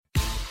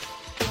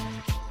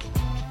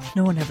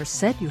No one ever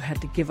said you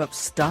had to give up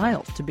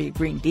style to be a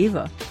green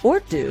diva. Or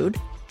dude.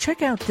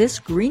 Check out this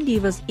Green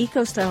Divas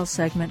Eco Style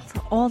segment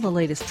for all the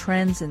latest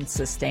trends in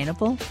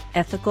sustainable,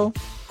 ethical,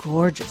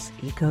 gorgeous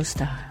eco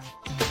style.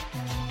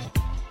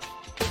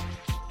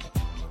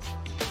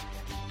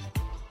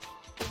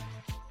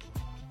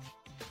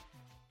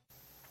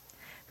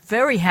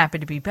 Very happy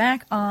to be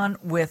back on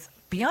with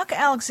Bianca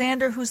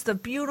Alexander, who's the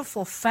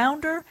beautiful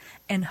founder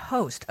and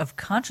host of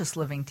Conscious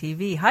Living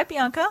TV. Hi,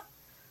 Bianca.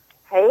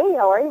 Hey,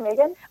 how are you,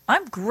 Megan?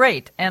 I'm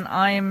great, and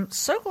I'm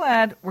so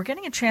glad we're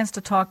getting a chance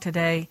to talk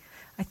today.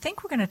 I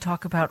think we're going to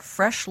talk about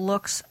fresh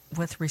looks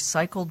with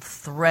recycled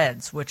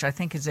threads, which I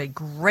think is a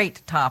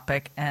great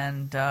topic.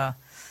 And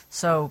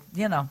so,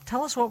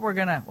 tell us what we're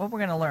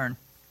gonna learn.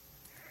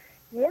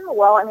 Yeah,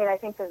 well, I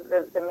think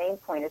the main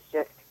point is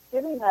just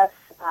giving us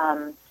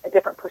a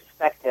different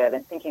perspective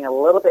and thinking a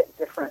little bit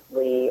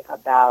differently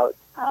about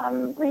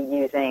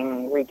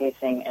reusing,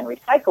 reducing, and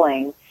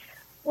recycling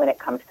when it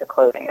comes to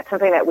clothing. It's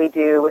something that we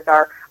do with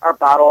our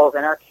bottles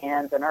and our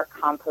cans and our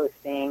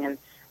composting and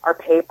our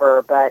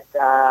paper, but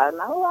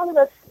not a lot of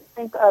us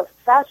think of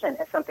fashion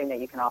as something that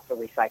you can also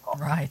recycle.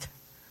 Right.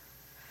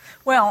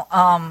 Well,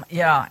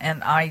 yeah,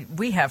 and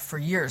we have for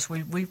years.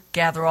 We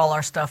gather all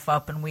our stuff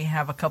up, and we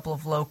have a couple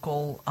of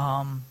local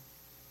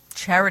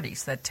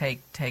charities that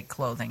take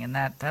clothing, and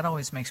that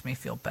always makes me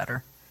feel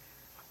better.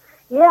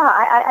 Yeah,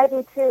 I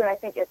do too, and I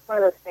think it's one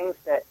of those things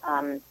that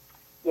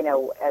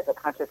as a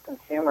conscious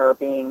consumer,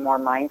 being more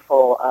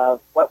mindful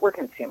of what we're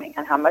consuming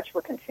and how much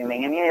we're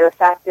consuming. The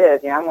fact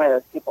is, I'm one of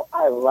those people,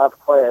 I love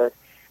clothes,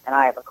 and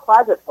I have a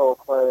closet full of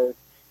clothes,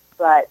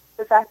 but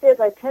the fact is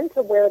I tend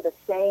to wear the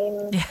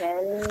same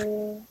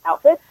 10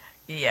 outfits,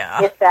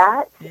 if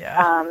that,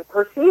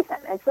 per season.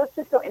 And so it's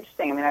just so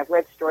interesting. I've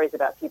read stories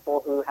about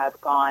people who have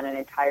gone an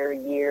entire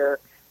year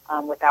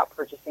without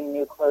purchasing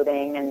new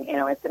clothing, and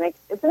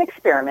it's an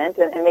experiment,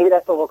 and maybe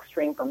that's a little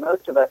extreme for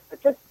most of us.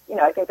 But just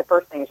I think the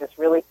first thing is just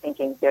really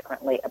thinking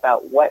differently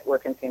about what we're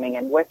consuming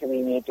and what do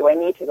we need. Do I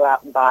need to go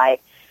out and buy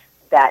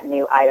that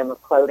new item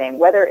of clothing,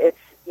 whether it's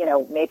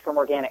made from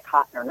organic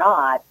cotton or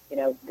not?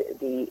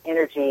 The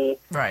energy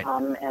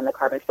and the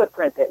carbon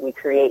footprint that we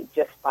create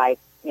just by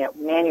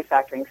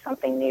manufacturing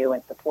something new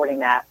and supporting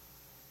that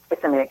is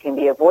something that can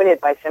be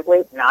avoided by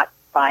simply not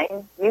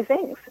buying new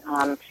things.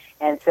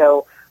 And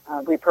so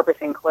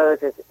repurposing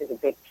clothes is a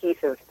big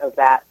piece of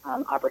that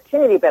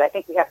opportunity, but I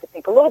think we have to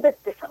think a little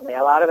bit differently.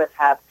 A lot of us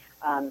have,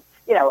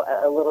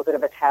 a little bit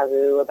of a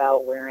taboo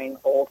about wearing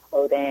old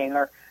clothing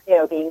or,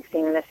 being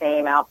seen in the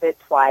same outfit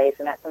twice,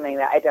 and that's something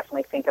that I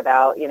definitely think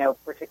about,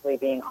 particularly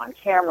being on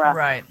camera.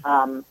 Right.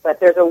 But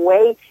there's a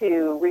way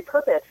to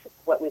repurpose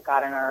what we've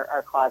got in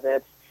our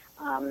closets,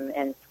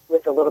 and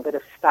with a little bit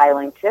of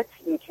styling tips,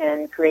 you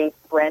can create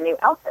brand new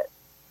outfits.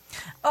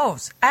 Oh,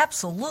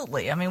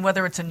 absolutely.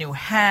 Whether it's a new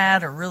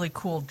hat or really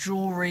cool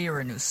jewelry or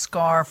a new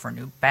scarf or a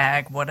new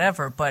bag,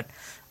 whatever. But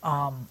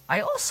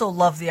I also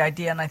love the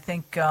idea, and I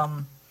think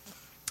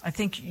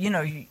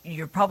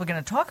you're probably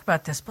going to talk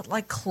about this, but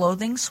like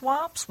clothing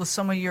swaps with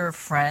some of your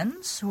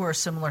friends who are a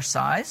similar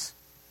size.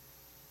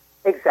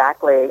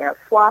 Exactly.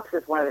 Swaps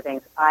is one of the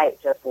things I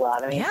just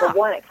love. For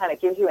one, it kind of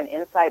gives you an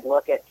inside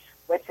look at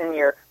what's in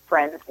your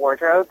friends'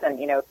 wardrobes, and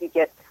if you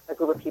get a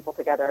group of people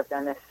together, I've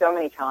done this so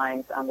many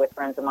times with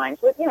friends of mine,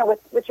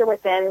 which are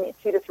within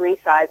 2 to 3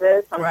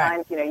 sizes.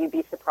 Sometimes, you'd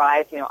be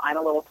surprised. I'm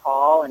a little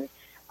tall, and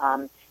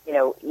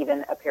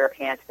even a pair of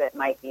pants that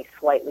might be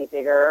slightly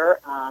bigger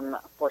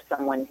for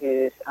someone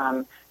who's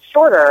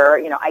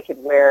shorter. I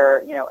could wear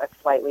a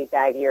slightly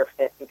baggier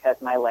fit because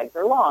my legs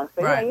are long.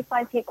 So you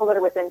find people that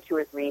are within 2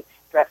 or 3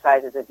 dress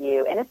sizes of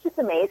you, and it's just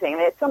amazing.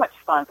 It's so much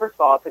fun. First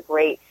of all, it's a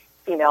great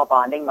female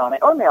bonding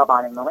moment or male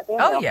bonding moment. They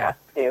have male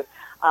too.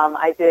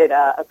 I did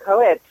a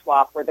co-ed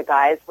swap where the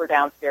guys were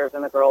downstairs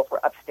and the girls were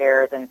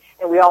upstairs, and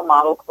we all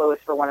modeled clothes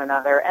for one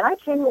another. And I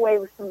came away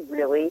with some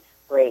really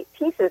great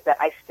pieces that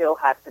I still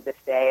have to this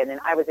day. And then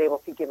I was able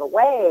to give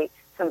away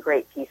some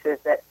great pieces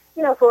that,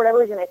 for whatever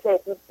reason, I say,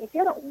 if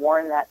you haven't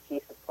worn that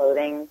piece of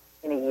clothing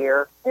in a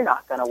year, you're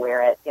not going to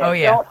wear it.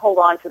 Don't hold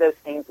on to those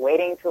things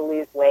waiting to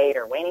lose weight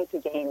or waiting to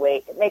gain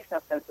weight. It makes no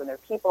sense when there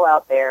are people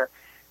out there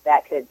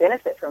that could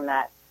benefit from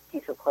that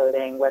piece of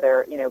clothing,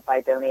 whether,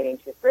 by donating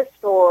to thrift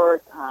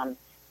stores,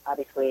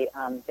 obviously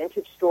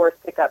vintage stores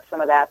pick up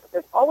some of that, but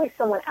there's always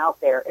someone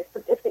out there.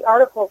 If the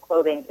article of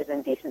clothing is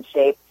in decent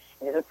shape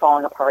and isn't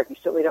falling apart, you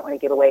certainly don't want to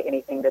give away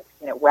anything that's,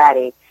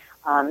 ratty.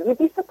 You'd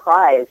be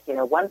surprised,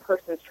 one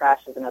person's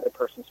trash is another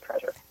person's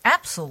treasure.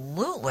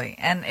 Absolutely.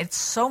 And it's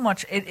so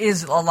much, it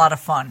is a lot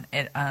of fun.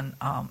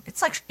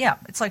 It's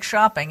like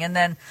shopping. And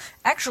then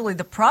actually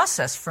the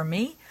process for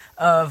me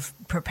of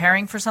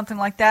preparing for something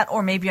like that,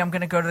 or maybe I'm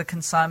going to go to the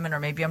consignment,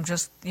 or maybe I'm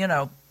just,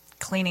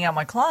 cleaning out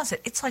my closet.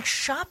 It's like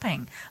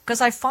shopping because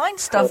I find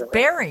stuff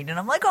buried and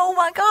I'm like, oh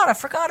my God, I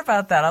forgot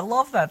about that. I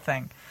love that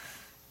thing.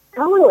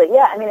 Totally,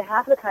 yeah.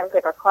 Half of the time,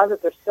 our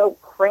closets are so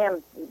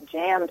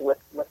jammed with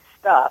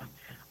stuff,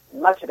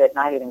 much of it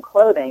not even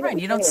clothing. Right,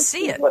 you don't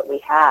see it. What we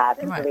have.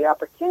 And so the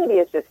opportunity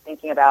is just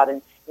thinking about,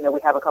 and, we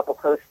have a couple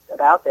posts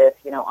about this,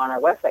 on our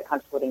website,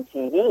 Conscious Living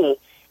TV,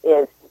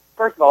 is,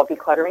 first of all,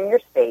 decluttering your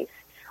space.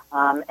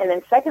 And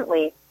then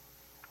secondly,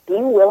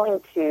 being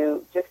willing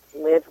to just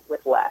live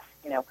with less.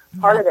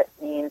 Part of it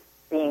means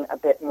being a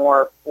bit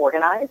more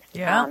organized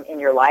in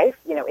your life.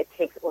 It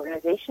takes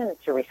organization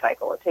to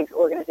recycle. It takes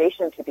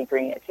organization to be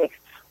green. It takes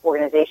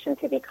organization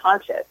to be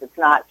conscious. It's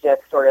not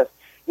just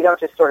you don't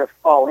just sort of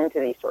fall into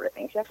these sort of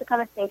things. You have to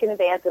kind of think in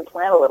advance and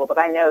plan a little. But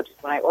I know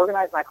just when I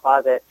organize my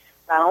closet,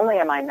 not only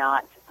am I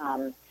not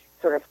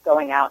sort of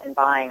going out and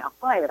buying, I'll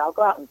find that I'll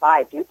go out and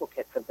buy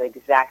duplicates of the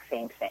exact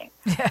same thing.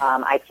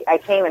 I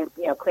came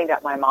and cleaned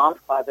out my mom's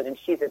closet, and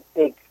she's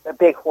a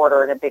big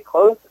hoarder and a big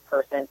clothes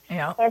person,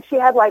 and she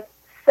had like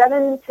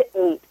 7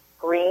 to 8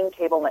 green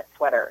cable knit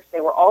sweaters.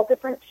 They were all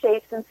different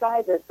shapes and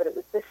sizes, but it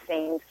was the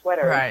same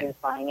sweater. Right. And she was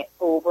buying it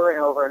over and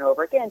over and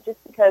over again, just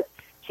because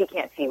she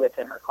can't see what's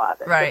in her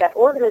closet. Right. So that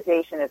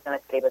organization is going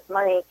to save us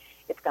money.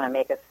 It's going to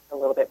make us a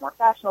little bit more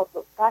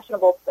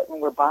fashionable. But when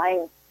we're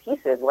buying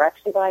pieces, we're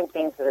actually buying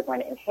things that are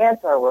going to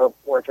enhance our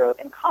wardrobe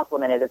and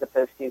complement it, as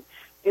opposed to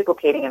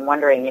duplicating and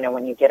wondering,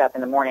 when you get up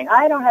in the morning,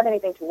 I don't have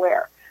anything to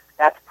wear.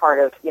 That's part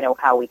of,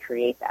 how we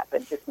create that.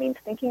 But it just means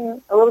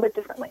thinking a little bit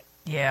differently.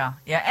 Yeah,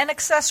 and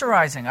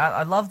accessorizing.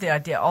 I love the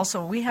idea.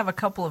 Also, we have a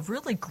couple of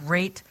really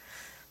great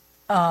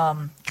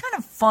kind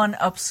of fun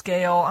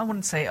upscale, I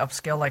wouldn't say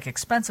upscale like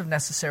expensive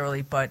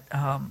necessarily, but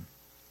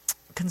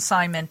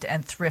consignment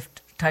and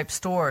thrift type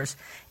stores,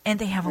 and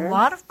they have a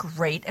lot of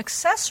great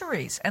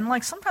accessories. And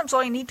like sometimes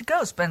all you need to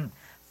go is spend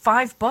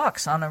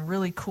 $5 on a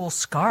really cool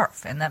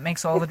scarf, and that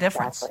makes all the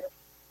difference.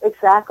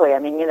 Exactly. I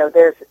mean,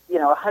 there's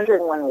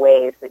 101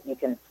 ways that you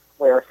can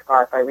wear a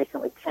scarf. I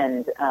recently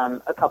pinned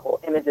a couple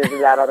images of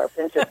that on our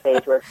Pinterest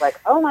page, where it's like,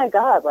 oh my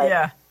God,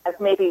 I've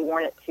maybe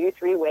worn it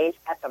 2-3 ways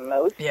at the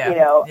most.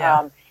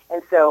 And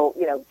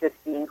so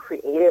just being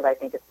creative, I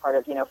think, is part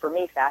of for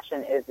me,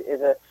 fashion is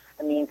a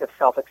means of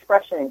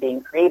self-expression and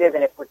being creative.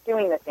 And if we're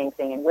doing the same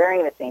thing and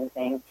wearing the same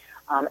thing,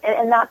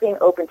 and not being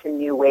open to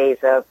new ways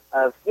of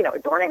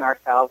adorning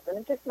ourselves,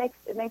 then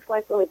it makes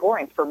life really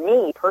boring. For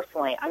me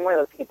personally, I'm one of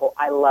those people.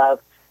 I love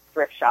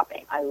thrift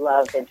shopping. I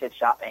love vintage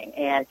shopping,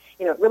 and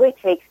it really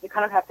takes. You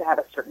kind of have to have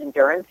a certain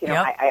endurance.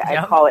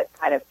 I call it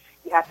kind of.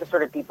 You have to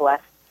sort of be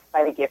blessed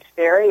by the gift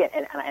fairy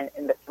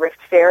and the thrift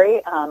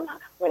fairy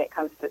when it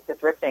comes to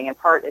thrifting. And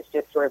part is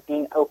just sort of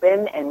being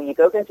open. And when you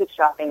go vintage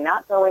shopping,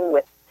 not going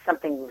with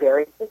something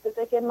very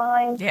specific in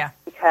mind,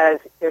 because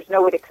there's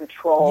no way to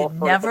control.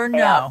 You never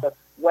know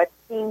what's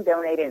being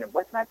donated and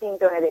what's not being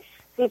donated.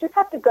 So you just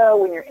have to go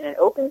when you're in an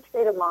open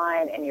state of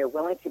mind and you're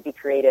willing to be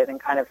creative and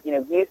kind of,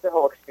 use the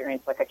whole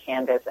experience like a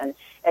canvas. And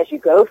as you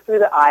go through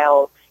the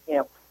aisles,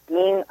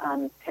 being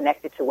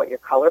connected to what your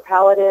color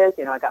palette is.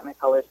 I got my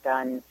colors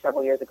done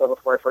several years ago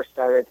before I first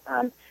started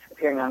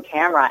appearing on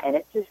camera, and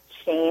it just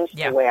changed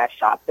the way I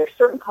shop. There's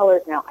certain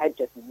colors now I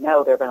just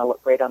know they're going to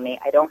look great on me.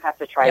 I don't have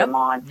to try them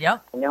on. I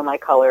know my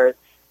colors.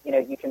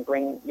 You can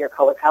bring your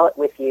color palette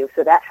with you,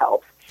 so that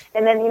helps.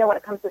 And then, when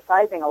it comes to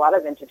sizing, a lot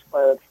of vintage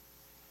clothes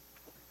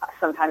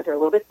sometimes are a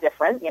little bit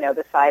different.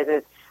 The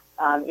sizes,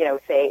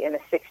 say in the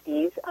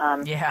 60s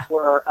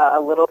were a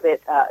little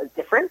bit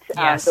different.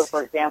 So,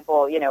 for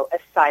example, a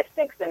size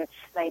 6 in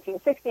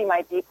 1960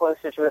 might be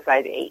closer to a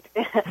size 8,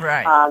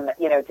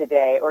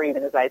 today, or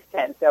even a size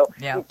 10. So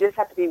you just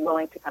have to be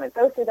willing to kind of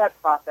go through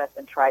that process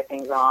and try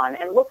things on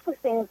and look for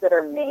things that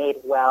are made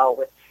well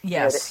with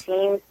the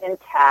seams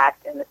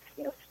intact and the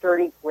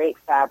sturdy, great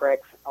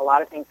fabrics. A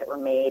lot of things that were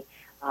made,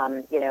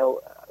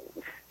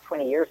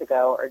 20 years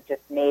ago are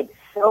just made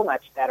so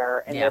much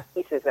better. And those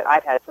pieces that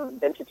I've had, some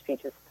vintage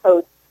pieces,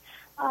 coats,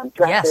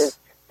 dresses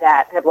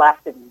that have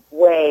lasted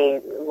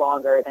way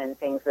longer than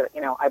things that,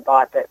 I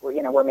bought that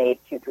were made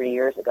 2-3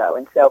 years ago.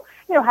 And so,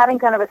 having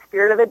kind of a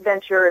spirit of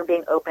adventure and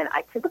being open,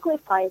 I typically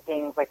find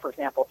things like, for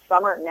example,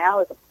 summer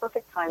now is a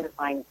perfect time to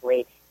find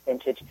great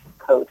vintage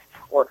coats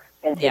or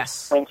vintage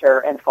winter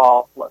and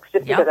fall looks,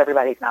 just because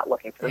everybody's not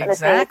looking for them. And the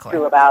same is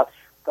true about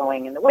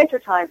going in the winter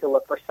time to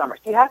look for summer.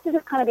 So you have to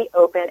just kind of be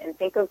open and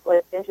think of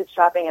vintage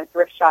shopping and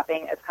thrift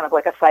shopping as kind of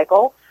like a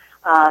cycle,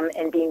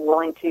 and being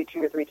willing to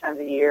 2 or 3 times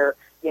a year,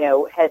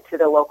 head to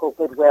the local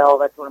Goodwill.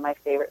 That's one of my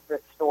favorite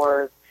thrift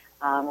stores.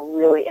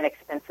 Really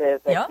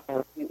inexpensive. But,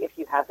 if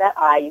you have that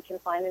eye, you can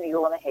find a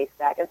needle in a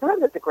haystack. And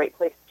sometimes it's a great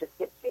place to just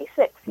get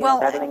basics.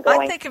 Rather than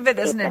going I think of it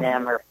as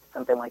H&M or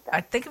something like that.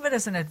 I think of it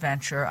as an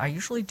adventure. I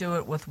usually do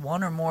it with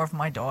one or more of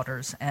my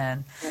daughters,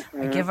 and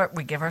we give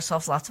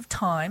ourselves lots of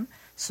time.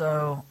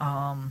 So,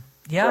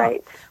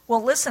 Right.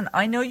 Well, listen,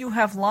 I know you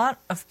have a lot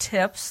of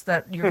tips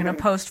that you're going to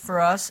post for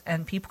us,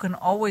 and people can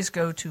always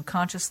go to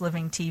Conscious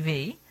Living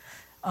TV.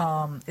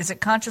 Is it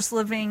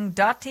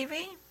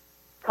ConsciousLiving.tv?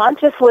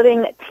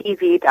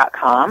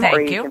 ConsciousLivingTV.com,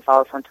 or you can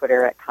follow us on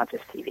Twitter at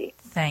ConsciousTV.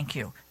 Thank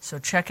you. So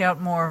check out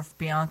more of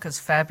Bianca's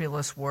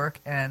fabulous work,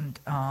 and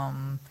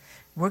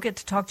we'll get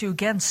to talk to you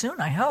again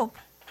soon, I hope.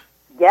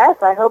 Yes,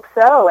 I hope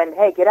so. And,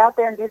 hey, get out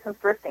there and do some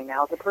thrifting.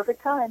 Now is the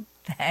perfect time.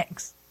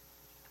 Thanks.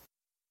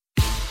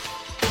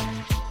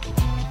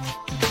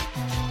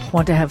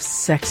 Want to have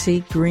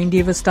sexy green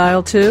diva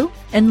style too?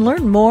 And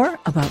learn more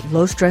about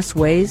low-stress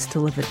ways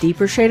to live a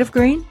deeper shade of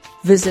green?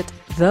 visit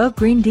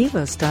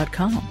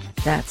thegreendivas.com.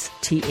 That's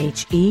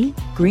THE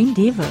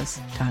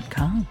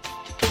greendivas.com.